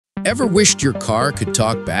Ever wished your car could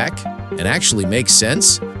talk back and actually make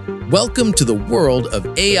sense? Welcome to the world of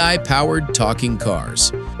AI-powered talking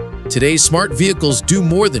cars. Today's smart vehicles do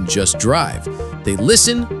more than just drive. They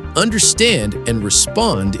listen, understand, and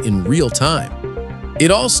respond in real time.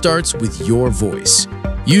 It all starts with your voice.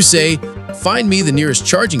 You say, "Find me the nearest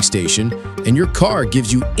charging station," and your car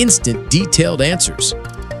gives you instant, detailed answers.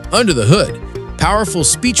 Under the hood, powerful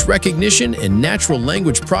speech recognition and natural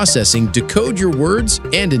language processing decode your words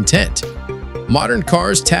and intent. Modern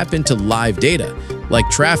cars tap into live data, like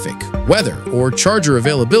traffic, weather, or charger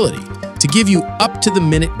availability, to give you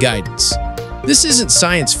up-to-the-minute guidance. This isn't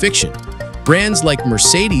science fiction. Brands like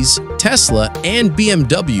Mercedes, Tesla, and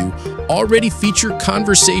BMW already feature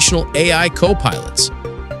conversational AI co-pilots.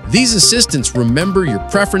 These assistants remember your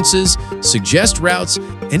preferences, suggest routes,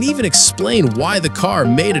 and even explain why the car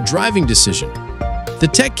made a driving decision. The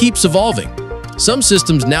tech keeps evolving. Some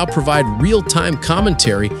systems now provide real-time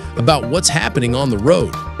commentary about what's happening on the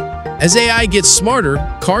road. As AI gets smarter,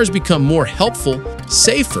 cars become more helpful,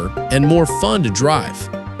 safer, and more fun to drive.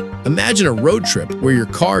 Imagine a road trip where your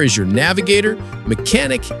car is your navigator,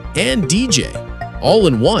 mechanic, and DJ, all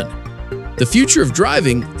in one. The future of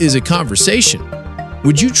driving is a conversation.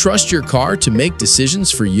 Would you trust your car to make decisions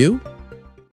for you?